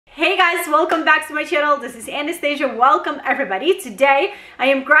guys, welcome back to my channel. This is Anastasia. Welcome everybody. Today I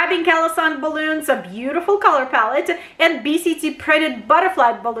am grabbing Kalisan balloons, a beautiful color palette, and BCT printed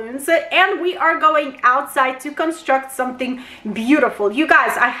butterfly balloons, and we are going outside to construct something beautiful. You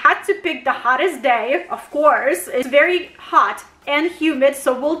guys, I had to pick the hottest day, of course. It's very hot and humid,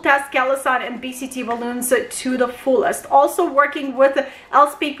 so we'll test Kalisan and BCT balloons to the fullest. Also working with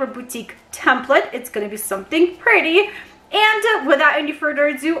LiQWYD boutique template. It's gonna be something pretty. And without any further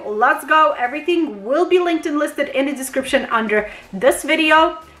ado, let's go. Everything will be linked and listed in the description under this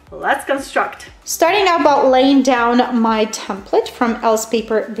video. Let's construct. Starting out by laying down my template from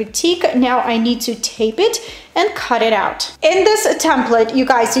LiQWYD boutique. Now I need to tape it and cut it out. In this template, you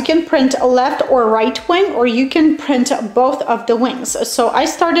guys, you can print a left or right wing, or you can print both of the wings. So I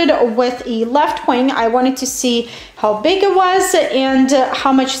started with a left wing. I wanted to see how big it was and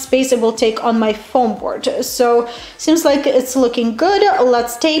how much space it will take on my foam board. So seems like it's looking good.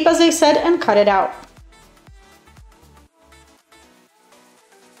 Let's tape, as I said, and cut it out.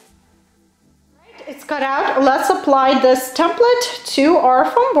 It's cut out. Let's apply this template to our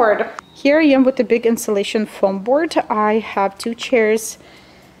foam board. Here I am with the big insulation foam board. I have two chairs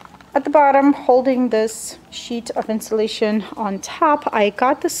at the bottom holding this sheet of insulation on top. I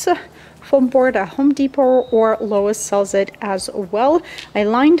got this foam board at Home Depot, or Lowe's sells it as well. I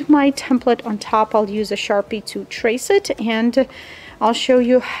lined my template on top. I'll use a Sharpie to trace it, and I'll show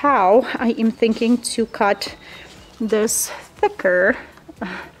you how I am thinking to cut this thicker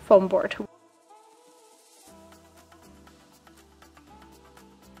foam board.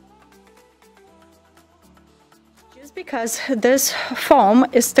 Because this foam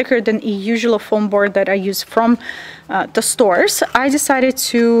is thicker than a usual foam board that I use from the stores, I decided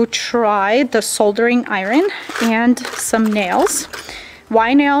to try the soldering iron and some nails.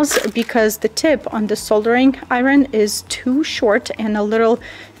 Why nails? Because the tip on the soldering iron is too short and a little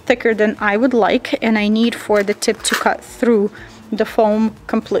thicker than I would like, and I need for the tip to cut through the foam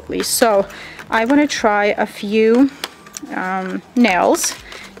completely. So I want to try a few nails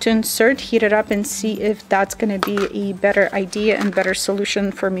to insert, heat it up, and see if that's going to be a better idea and better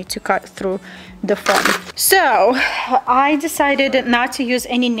solution for me to cut through the foam. So I decided not to use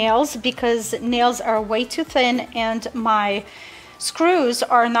any nails because nails are way too thin and my screws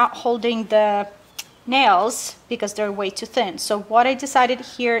are not holding the nails because they're way too thin. So what I decided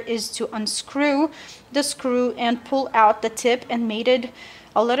here is to unscrew the screw and pull out the tip and made it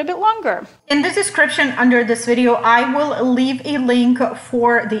a little bit longer. In the description under this video, I will leave a link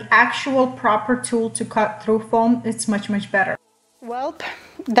for the actual proper tool to cut through foam. It's much better. Well,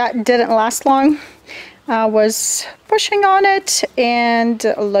 that didn't last long. I was pushing on it and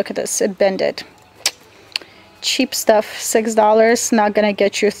look at this, it bended. Cheap stuff, $6, not gonna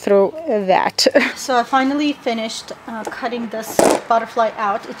get you through that. So I finally finished cutting this butterfly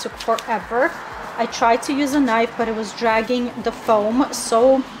out. It took forever. I tried to use a knife, but it was dragging the foam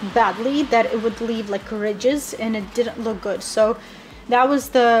so badly that it would leave like ridges and it didn't look good. So that was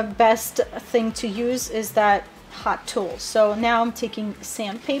the best thing to use, is that hot tool. So now I'm taking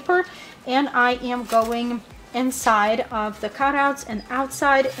sandpaper and I am going inside of the cutouts and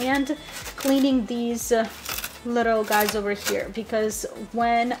outside and cleaning these little guys over here, because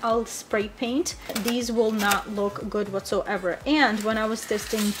when I'll spray paint, these will not look good whatsoever. And when I was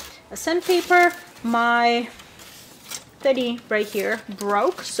testing a sandpaper, my teddy right here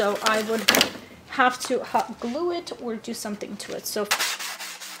broke, so I would have to hot glue it or do something to it. So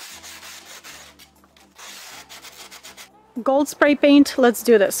gold spray paint, let's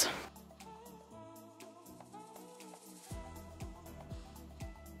do this.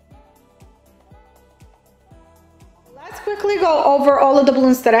 Quickly go over all of the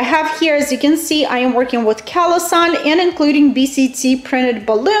balloons that I have here. As you can see, I am working with Kalisan and including BCT printed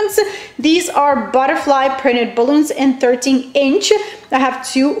balloons. These are butterfly printed balloons in 13-inch. I have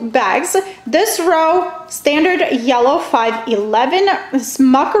two bags. This row, standard yellow 511. This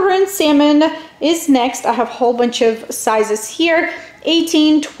macaroon salmon is next. I have a whole bunch of sizes here: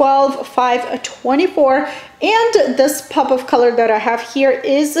 18, 12, 5, 24. And this pop of color that I have here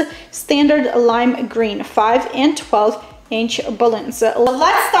is standard lime green, 5 and 12-inch balloons.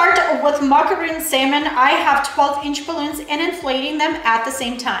 Let's start with macaroon salmon. I have 12-inch balloons and inflating them at the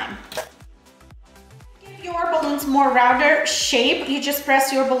same time. To give your balloons more rounder shape, you just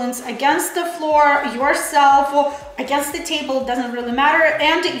press your balloons against the floor, yourself, or against the table, it doesn't really matter,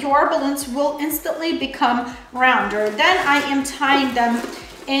 and your balloons will instantly become rounder. Then I am tying them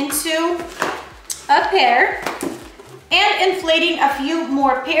into a pair and inflating a few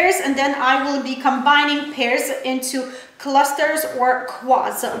more pairs, and then I will be combining pairs into clusters or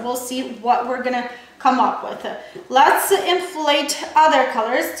quads. We'll see what we're gonna come up with. Let's inflate other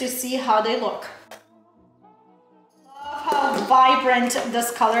colors to see how they look. Love how vibrant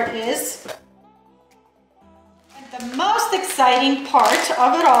this color is. And the most exciting part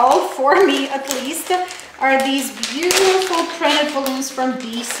of it all, for me at least, are these beautiful printed balloons from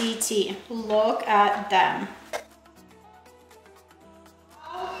BCT. Look at them.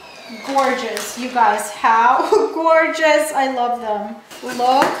 Gorgeous, you guys, how gorgeous. I love them.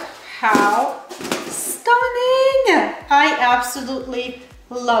 Look how stunning. I absolutely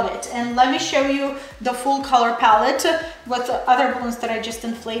love it. And let me show you the full color palette with the other balloons that I just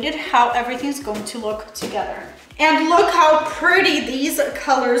inflated, how everything's going to look together. And look how pretty these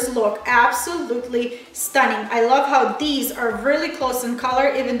colors look. Absolutely stunning. I love how these are really close in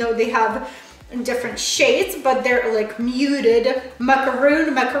color, even though they have different shades, but they're like muted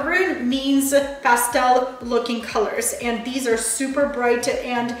macaroon. Macaroon means pastel looking colors, and these are super bright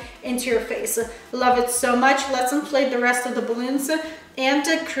and into your face. Love it so much. Let's inflate the rest of the balloons and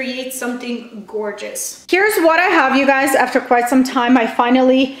to create something gorgeous. Here's what I have, you guys. After quite some time, I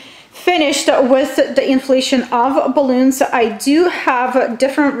finally finished with the inflation of balloons. I do have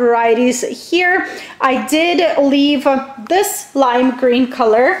different varieties here. I did leave this lime green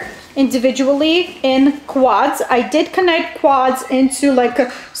color individually in quads. I did connect quads into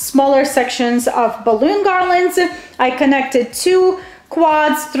like smaller sections of balloon garlands. I connected 2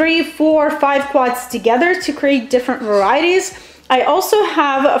 quads, 3, 4, 5 quads together to create different varieties. I also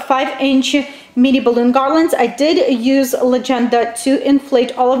have 5-inch mini balloon garlands. I did use Legenda to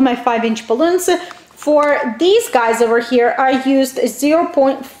inflate all of my 5-inch balloons. For these guys over here, I used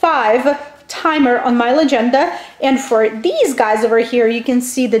 0.5 timer on my Legenda, and for these guys over here, you can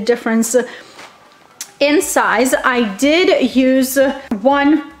see the difference in size. I did use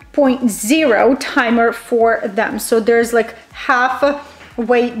 1.0 timer for them, so there's like half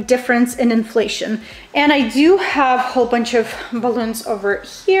weight difference in inflation. And I do have a whole bunch of balloons over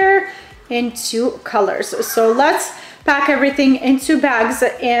here in 2 colors. So let's pack everything into bags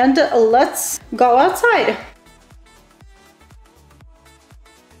and let's go outside.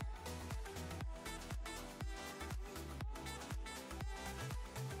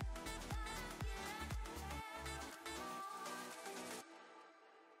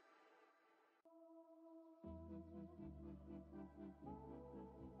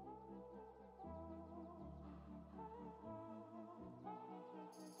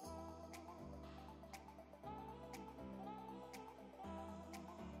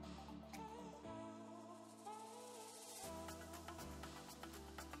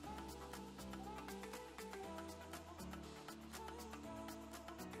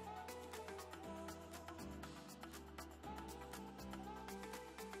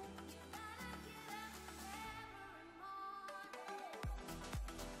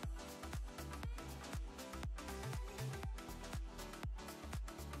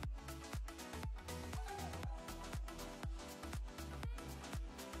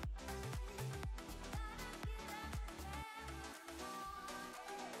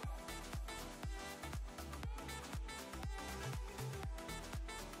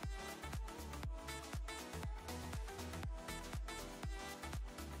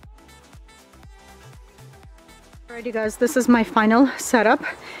 Alrighty guys, this is my final setup.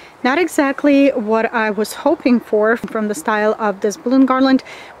 Not exactly what I was hoping for from the style of this balloon garland,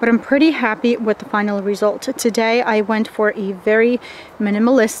 but I'm pretty happy with the final result. Today I went for a very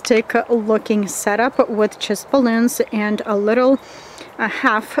minimalistic looking setup with just balloons and a little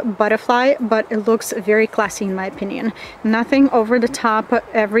half butterfly, but it looks very classy in my opinion. Nothing over the top,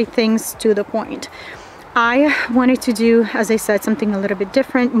 everything's to the point. I wanted to do, as I said, something a little bit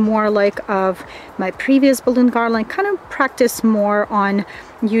different, more like of my previous balloon garland, kind of practice more on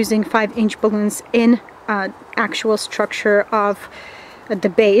using 5-inch balloons in actual structure of the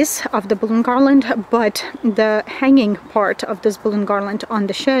base of the balloon garland, but the hanging part of this balloon garland on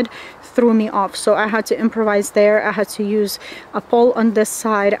the shed threw me off, so I had to improvise there. I had to use a pole on this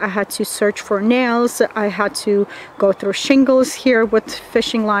side, I had to search for nails, I had to go through shingles here with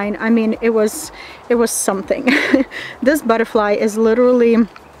fishing line. I mean, it was something. This butterfly is literally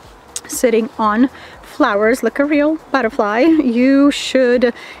sitting on flowers like a real butterfly. You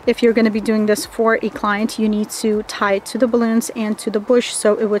should, if you're going to be doing this for a client, you need to tie it to the balloons and to the bush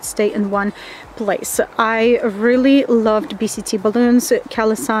so it would stay in one place. I really loved BCT balloons.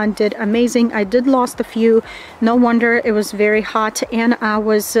 Kalisan did amazing. I did lost a few. No wonder, it was very hot, and I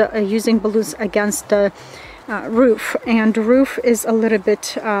was using balloons against the roof, and the roof is a little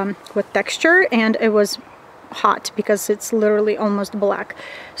bit with texture, and it was hot because it's literally almost black.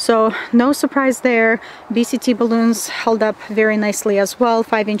 So no surprise there. BCT balloons held up very nicely as well.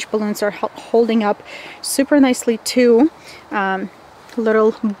 5-inch balloons are holding up super nicely too.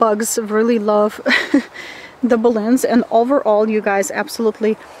 Little bugs really love the balloons, and overall you guys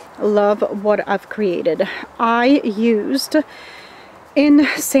absolutely love what I've created. I used in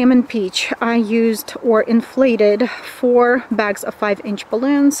salmon peach, I used or inflated 4 bags of 5-inch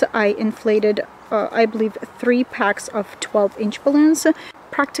balloons. I inflated I believe 3 packs of 12-inch balloons,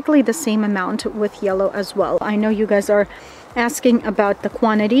 practically the same amount with yellow as well. I know you guys are asking about the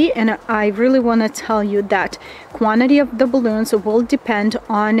quantity, and I really want to tell you that quantity of the balloons will depend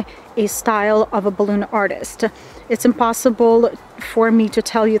on a style of a balloon artist. It's impossible for me to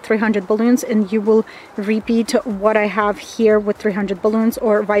tell you 300 balloons and you will repeat what I have here with 300 balloons,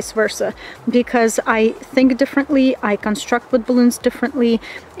 or vice versa, because I think differently, I construct with balloons differently,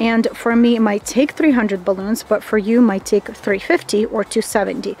 and for me it might take 300 balloons, but for you might take 350 or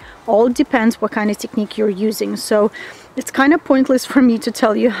 270. All depends what kind of technique you're using. So it's kind of pointless for me to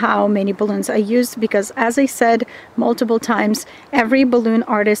tell you how many balloons I used, because as I said multiple times, every balloon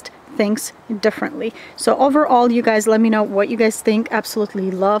artist thinks differently. So overall, you guys let me know what you guys think.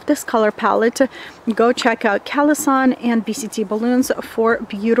 Absolutely love this color palette. Go check out Kalisan and BCT balloons for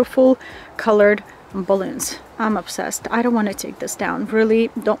beautiful colored balloons. I'm obsessed. I don't want to take this down, really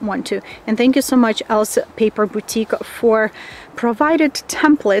don't want to. And thank you so much Else Paper Boutique for provided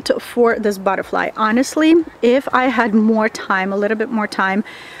template for this butterfly. Honestly, if I had more time, a little bit more time,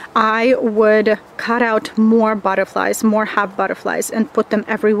 I would cut out more butterflies, more half butterflies, and put them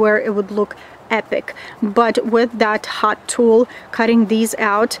everywhere. It would look epic, but with that hot tool, cutting these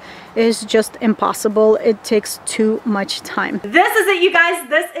out is just impossible. It takes too much time. This is it, you guys.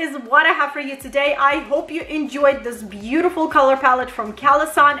 This is what I have for you today. I hope you enjoyed this beautiful color palette from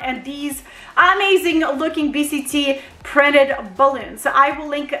Kalisan and these amazing looking BCT printed balloons. I will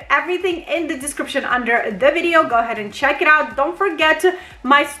link everything in the description under the video. Go ahead and check it out. Don't forget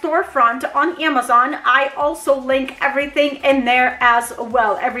my storefront on Amazon. I also link everything in there as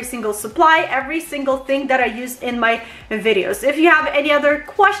well. Every single supply, every single thing that I use in my videos. If you have any other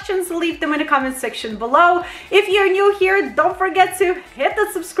questions, leave them in the comment section below. If you're new here, don't forget to hit the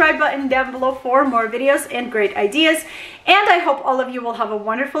subscribe button down below for more videos and great ideas. And I hope all of you will have a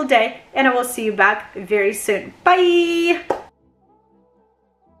wonderful day, and I will see you back very soon. Bye!